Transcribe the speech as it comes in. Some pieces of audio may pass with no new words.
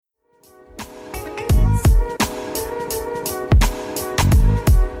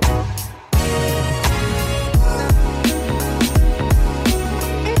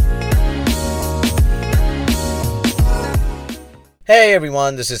Hey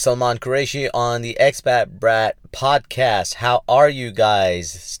everyone, this is Salman Qureshi on the Expat Brat podcast. How are you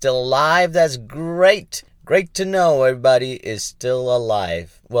guys? Still alive? That's great. Great to know everybody is still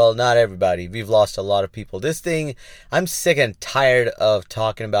alive. Well, not everybody. We've lost a lot of people. I'm sick and tired of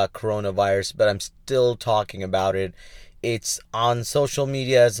talking about coronavirus, but I'm still talking about it. It's on social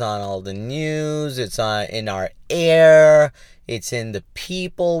media, it's on all the news, it's in our air, it's in the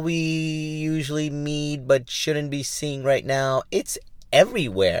people we usually meet but shouldn't be seeing right now. It's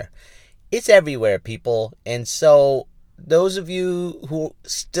everywhere. It's everywhere, people. And so those of you who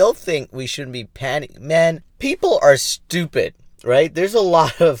still think we shouldn't be panicking, man, people are stupid, right? There's a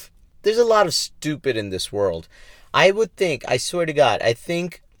lot of stupid in this world. I swear to God, I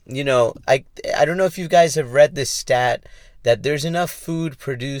think, I don't know if you guys have read this stat that there's enough food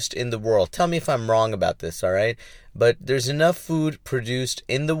produced in the world. Tell me if I'm wrong about this, all right? But there's enough food produced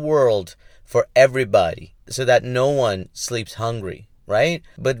in the world for everybody so that no one sleeps hungry, right?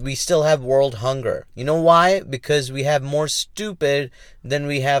 But we still have world hunger. You know why? Because we have more stupid than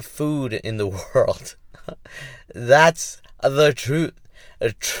we have food in the world. That's the truth.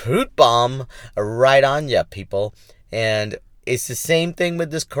 A truth bomb right on ya, people. And it's the same thing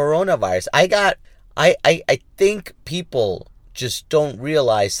with this coronavirus. I think people just don't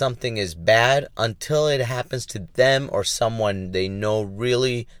realize something is bad until it happens to them or someone they know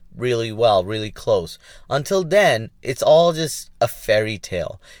really, really well, really close. Until then, it's all just a fairy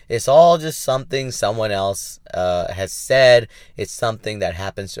tale. It's all just something someone else has said. It's something that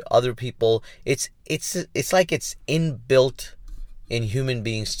happens to other people. It's like it's inbuilt in human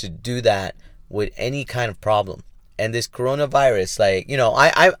beings to do that with any kind of problem. And this coronavirus,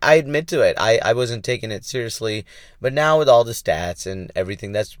 I admit to it. I wasn't taking it seriously. But now with all the stats and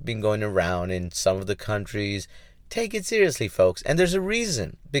everything that's been going around in some of the countries, take it seriously, folks. And there's a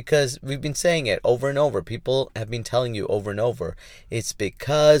reason. Because we've been saying it over and over. People have been telling you over and over. It's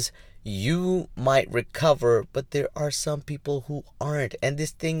because you might recover, but there are some people who aren't. And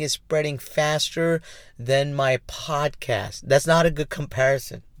this thing is spreading faster than my podcast. That's not a good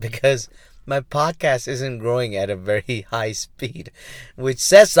comparison. Because my podcast isn't growing at a very high speed, which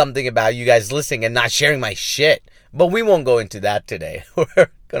says something about you guys listening and not sharing my shit. But we won't go into that today. We're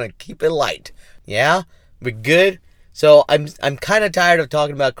going to keep it light. Yeah? We're good? So I'm kind of tired of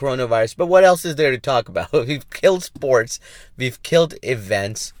talking about coronavirus, but what else is there to talk about? We've killed sports. We've killed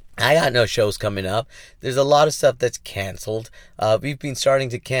events. I got no shows coming up. There's a lot of stuff that's canceled. We've been starting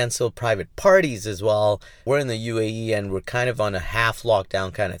to cancel private parties as well. We're in the UAE and we're kind of on a half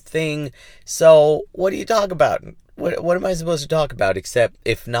lockdown kind of thing. So what do you talk about? What am I supposed to talk about except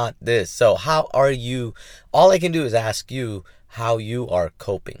if not this? So how are you? All I can do is ask you how you are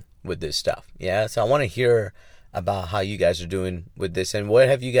coping with this stuff. Yeah. So I want to hear about how you guys are doing with this and what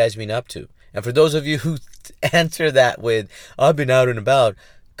have you guys been up to? And for those of you who answer that with, I've been out and about,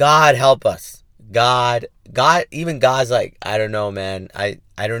 God help us. God, even God's like, I don't know, man. I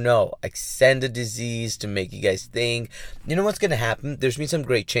don't know. I send a disease to make you guys think. You know what's going to happen? There's been some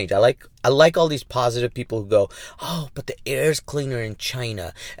great change. I like all these positive people who go, oh, but the air's cleaner in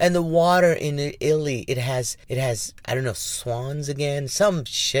China. And the water in Italy, it has, I don't know, swans again. Some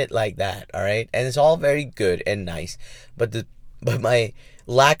shit like that, all right? And it's all very good and nice. But my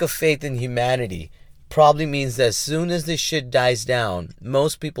lack of faith in humanity probably means that as soon as this shit dies down,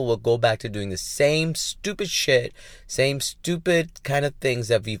 most people will go back to doing the same stupid shit, same stupid kind of things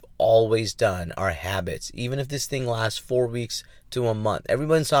that we've always done, our habits. Even if this thing lasts 4 weeks to a month.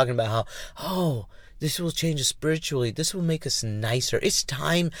 Everyone's talking about how, this will change us spiritually. This will make us nicer. It's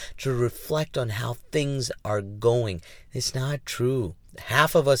time to reflect on how things are going. It's not true.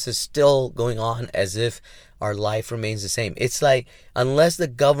 Half of us is still going on as if our life remains the same. It's like, unless the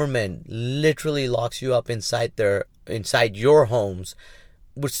government literally locks you up inside your homes,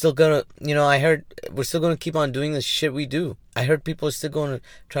 we're still gonna, I heard we're still gonna keep on doing the shit we do. I heard people are still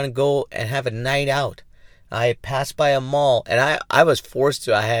trying to go and have a night out. I passed by a mall and I was forced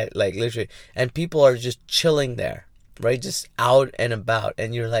to. I had literally, and people are just chilling there, right? Just out and about.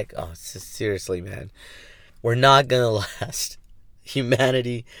 And you're like, oh, seriously, man, we're not gonna last.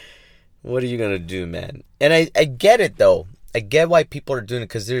 Humanity, what are you gonna do, man? And I get it though. I get why people are doing it,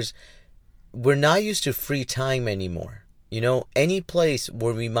 because we're not used to free time anymore. Any place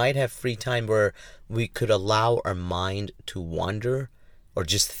where we might have free time where we could allow our mind to wander or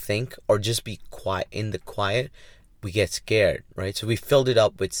just think or just be quiet in the quiet, we get scared, right? So we filled it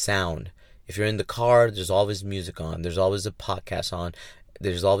up with sound. If you're in the car, there's always music on. There's always a podcast on.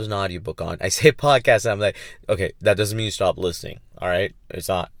 There's always an audiobook on. I say podcast, and I'm like, okay, that doesn't mean you stop listening. All right, it's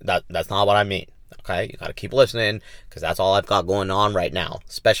not that's not what I mean. Okay, you gotta keep listening because that's all I've got going on right now,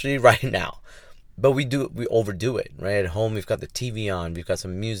 especially right now. But we overdo it, right? At home, we've got the TV on, we've got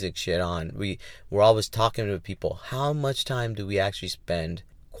some music shit on. We're always talking to people. How much time do we actually spend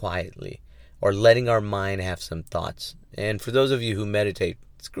quietly or letting our mind have some thoughts? And for those of you who meditate,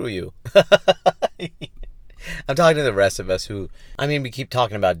 screw you. I'm talking to the rest of us who, we keep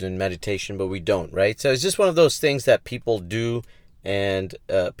talking about doing meditation, but we don't, right? So it's just one of those things that people do and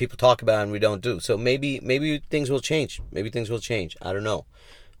people talk about and we don't do. So maybe things will change. Maybe things will change. I don't know.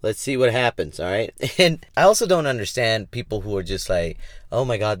 Let's see what happens, all right? And I also don't understand people who are just like, oh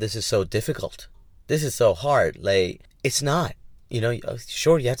my God, this is so difficult. This is so hard. Like, it's not.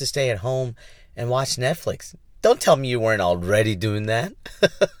 Sure, you have to stay at home and watch Netflix. Don't tell me you weren't already doing that.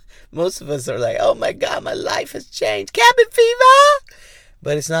 Most of us are like, oh my God, my life has changed. Cabin fever!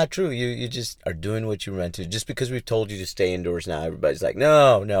 But it's not true. You just are doing what you meant to. Just because we've told you to stay indoors now, everybody's like,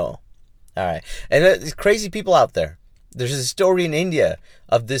 no. All right. And there's crazy people out there. There's a story in India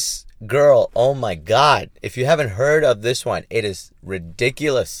of this girl. Oh my God. If you haven't heard of this one, it is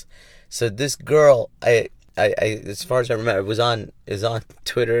ridiculous. So this girl, I as far as I remember, it was on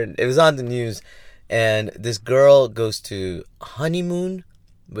Twitter. It was on the news. And this girl goes to honeymoon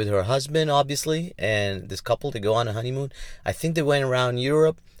with her husband, obviously, and this couple to go on a honeymoon. I think they went around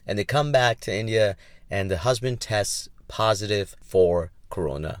Europe and they come back to India and the husband tests positive for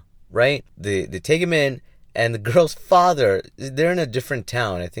corona, right? They take him in and the girl's father, they're in a different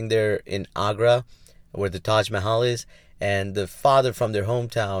town. I think they're in Agra where the Taj Mahal is. And the father from their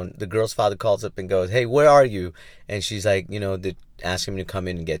hometown, the girl's father calls up and goes, hey, where are you? And she's like, they ask him to come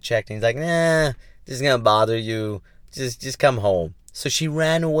in and get checked. And he's like, nah, this is going to bother you. Just come home. So she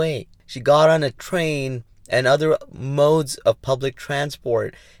ran away. She got on a train and other modes of public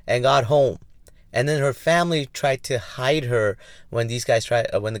transport and got home. And then her family tried to hide her when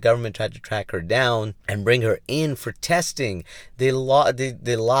when the government tried to track her down and bring her in for testing. They lied.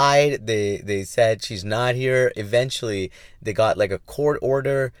 They said she's not here. Eventually, they got like a court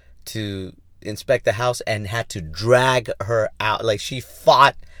order to inspect the house and had to drag her out. Like she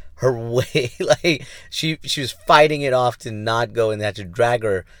fought her way. Like she was fighting it off to not go, and they had to drag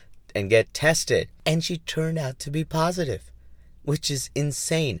her and get tested. And she turned out to be positive, which is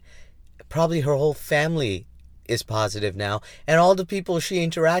insane. Probably her whole family is positive now, and all the people she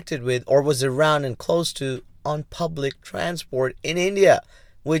interacted with or was around and close to on public transport in India,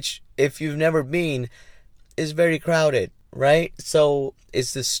 which, if you've never been, is very crowded, right? So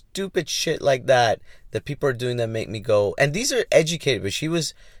it's the stupid shit like that people are doing that make me go. And these are educated, but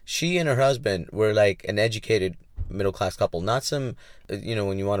she and her husband were like an educated middle class couple, not some,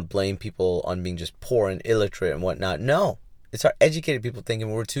 when you want to blame people on being just poor and illiterate and whatnot. No. It's our educated people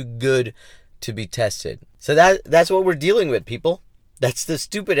thinking we're too good to be tested. So that's what we're dealing with, people. That's the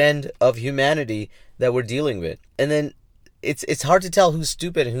stupid end of humanity that we're dealing with. And then it's hard to tell who's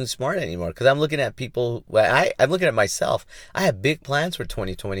stupid and who's smart anymore. Because I'm looking at people, I'm looking at myself. I have big plans for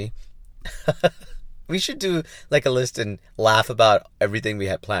 2020. We should do like a list and laugh about everything we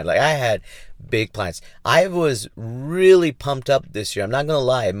had planned. Like I had big plans. I was really pumped up this year. I'm not going to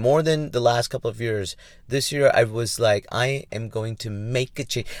lie. More than the last couple of years. This year I was like, I am going to make a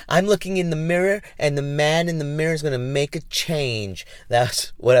change. I'm looking in the mirror and the man in the mirror is going to make a change.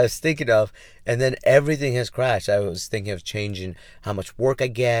 That's what I was thinking of. And then everything has crashed. I was thinking of changing how much work I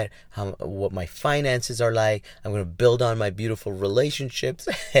get, what my finances are like. I'm going to build on my beautiful relationships.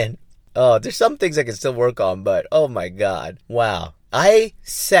 And there's some things I can still work on, but oh my God. Wow. I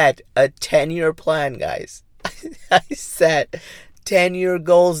set a 10-year plan, guys. I set 10-year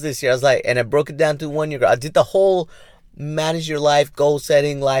goals this year. I was like, and I broke it down to 1 year. I did the whole manage your life, goal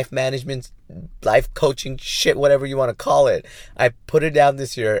setting, life management, life coaching shit, whatever you want to call it. I put it down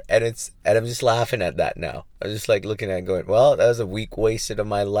this year and I'm just laughing at that now. I'm just like looking at it going, well, that was a week wasted of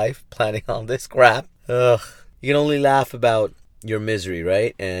my life planning all this crap. Ugh. You can only laugh about your misery,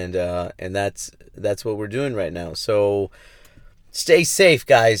 right? And that's what we're doing right now. So stay safe,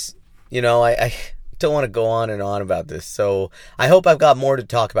 guys. I don't want to go on and on about this. So I hope I've got more to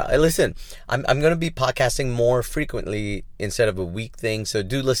talk about. Listen, I'm going to be podcasting more frequently instead of a week thing. So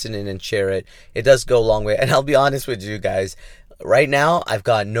do listen in and share it. It does go a long way. And I'll be honest with you guys. Right now, I've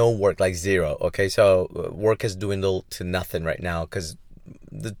got no work, like zero. Okay, so work has dwindled to nothing right now because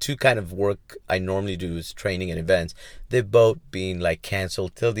the two kind of work I normally do is training and events. They've both been like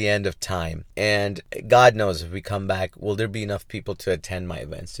canceled till the end of time. And God knows if we come back, will there be enough people to attend my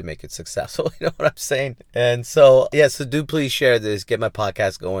events to make it successful? You know what I'm saying? And so, so do please share this, get my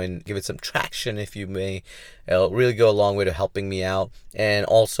podcast going, give it some traction if you may. It'll really go a long way to helping me out. And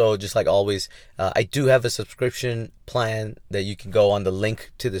also, just like always, I do have a subscription plan that you can go on the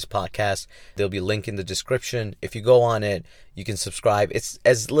link to this podcast. There'll be a link in the description. If you go on it, you can subscribe. It's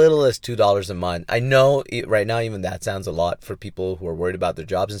as little as $2 a month. I know right now even that sounds a lot for people who are worried about their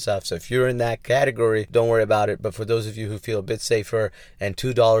jobs and stuff. So if you're in that category, don't worry about it. But for those of you who feel a bit safer and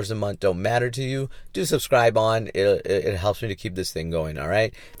 $2 a month don't matter to you, do subscribe on. It helps me to keep this thing going, all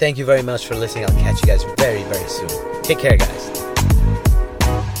right? Thank you very much for listening. I'll catch you guys very, very soon. Take care, guys.